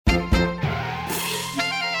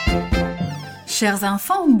Chers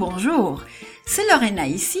enfants, bonjour. C'est Lorena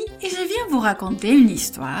ici et je viens vous raconter une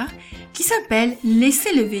histoire qui s'appelle «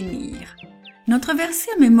 Laissez-les venir ». Notre verset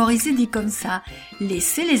mémorisé dit comme ça «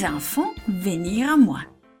 Laissez les enfants venir à moi ».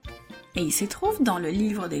 Et il se trouve dans le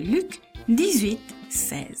livre de Luc 18,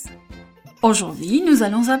 16. Aujourd'hui, nous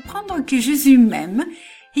allons apprendre que Jésus m'aime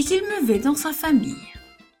et qu'il me veut dans sa famille.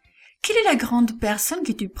 Quelle est la grande personne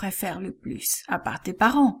que tu préfères le plus, à part tes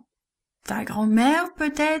parents? Ta grand-mère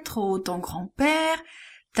peut-être, ou ton grand-père,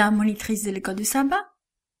 ta monitrice de l'école du sabbat?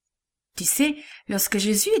 Tu sais, lorsque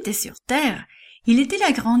Jésus était sur terre, il était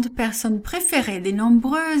la grande personne préférée des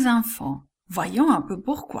nombreux enfants. Voyons un peu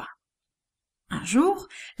pourquoi. Un jour,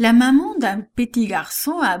 la maman d'un petit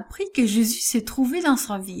garçon a appris que Jésus se trouvait dans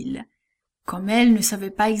sa ville. Comme elle ne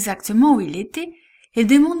savait pas exactement où il était, elle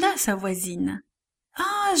demanda à sa voisine. «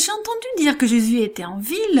 Ah, j'ai entendu dire que Jésus était en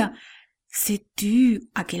ville. Sais-tu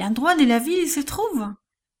à quel endroit de la ville il se trouve?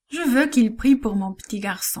 Je veux qu'il prie pour mon petit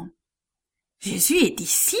garçon. »« Jésus est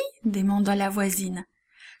ici ?» demanda la voisine.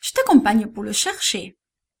 « Je t'accompagne pour le chercher. »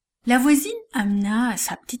 La voisine amena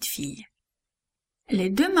sa petite fille. Les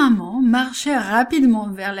deux mamans marchèrent rapidement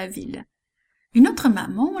vers la ville. Une autre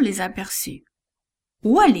maman les aperçut. «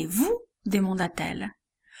 Où allez-vous ?» demanda-t-elle.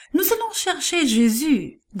 « Nous allons chercher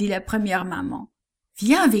Jésus, » dit la première maman. «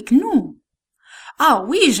 Viens avec nous. »« Ah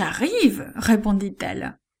oui, j'arrive, »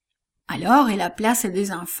 répondit-elle. Alors elle appela ses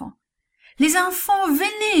deux enfants. « Les enfants,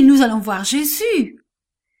 venez, nous allons voir Jésus. »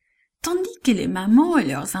 Tandis que les mamans et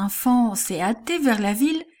leurs enfants se hâtaient vers la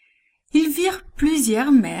ville, ils virent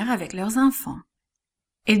plusieurs mères avec leurs enfants.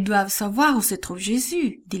 « Elles doivent savoir où se trouve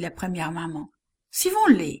Jésus, » dit la première maman. «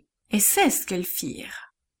 Suivons-les. » Et c'est ce qu'elles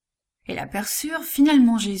firent. Elles aperçurent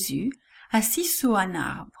finalement Jésus, assis sous un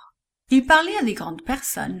arbre. Il parlait à des grandes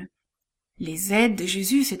personnes. Les aides de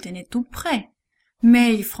Jésus se tenaient tout près,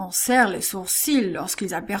 mais ils froncèrent les sourcils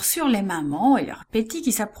lorsqu'ils aperçurent les mamans et leurs petits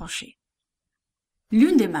qui s'approchaient.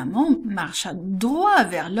 L'une des mamans marcha droit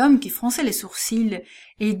vers l'homme qui fronçait les sourcils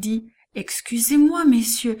et dit « Excusez-moi,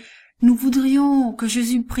 messieurs, nous voudrions que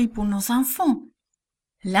Jésus prie pour nos enfants. »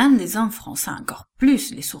 L'un des hommes fronça encore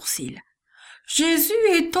plus les sourcils. « Jésus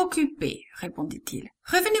est occupé, » répondit-il. «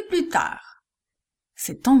 Revenez plus tard. »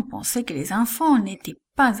 Cet homme pensait que les enfants n'étaient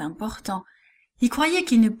pas importants. Il croyait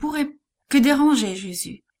qu'ils ne pourraient que déranger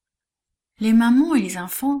Jésus. Les mamans et les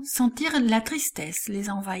enfants sentirent la tristesse les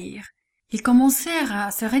envahir. Ils commencèrent à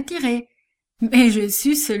se retirer. Mais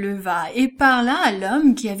Jésus se leva et parla à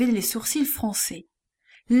l'homme qui avait les sourcils froncés.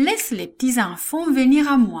 « Laisse les petits enfants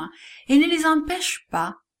venir à moi et ne les empêche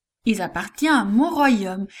pas. Ils appartiennent à mon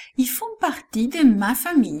royaume, ils font partie de ma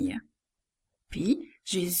famille. » Puis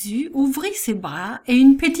Jésus ouvrit ses bras et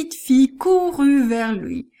une petite fille courut vers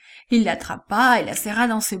lui. Il l'attrapa et la serra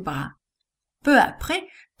dans ses bras. Peu après,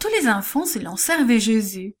 tous les enfants se lancèrent vers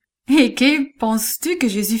Jésus. Et que penses-tu que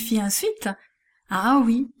Jésus fit ensuite? Ah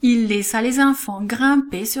oui, il laissa les enfants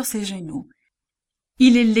grimper sur ses genoux.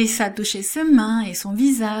 Il les laissa toucher ses mains et son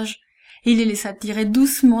visage. Il les laissa tirer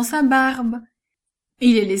doucement sa barbe.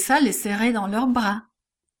 Il les laissa les serrer dans leurs bras.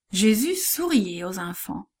 Jésus souriait aux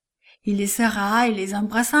enfants. Il les serra et les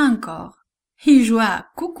embrassa encore. Il joua à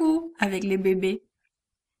coucou avec les bébés.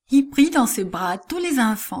 Il prit dans ses bras tous les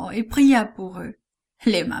enfants et pria pour eux.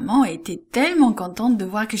 Les mamans étaient tellement contentes de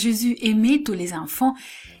voir que Jésus aimait tous les enfants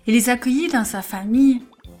et les accueillait dans sa famille.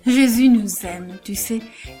 Jésus nous aime, tu sais,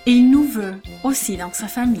 et il nous veut aussi dans sa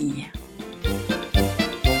famille.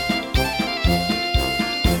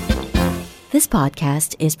 This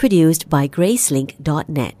podcast is produced by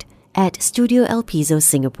gracelink.net at Studio El Piso,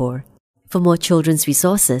 Singapore. For more children's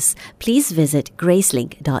resources, please visit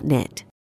gracelink.net.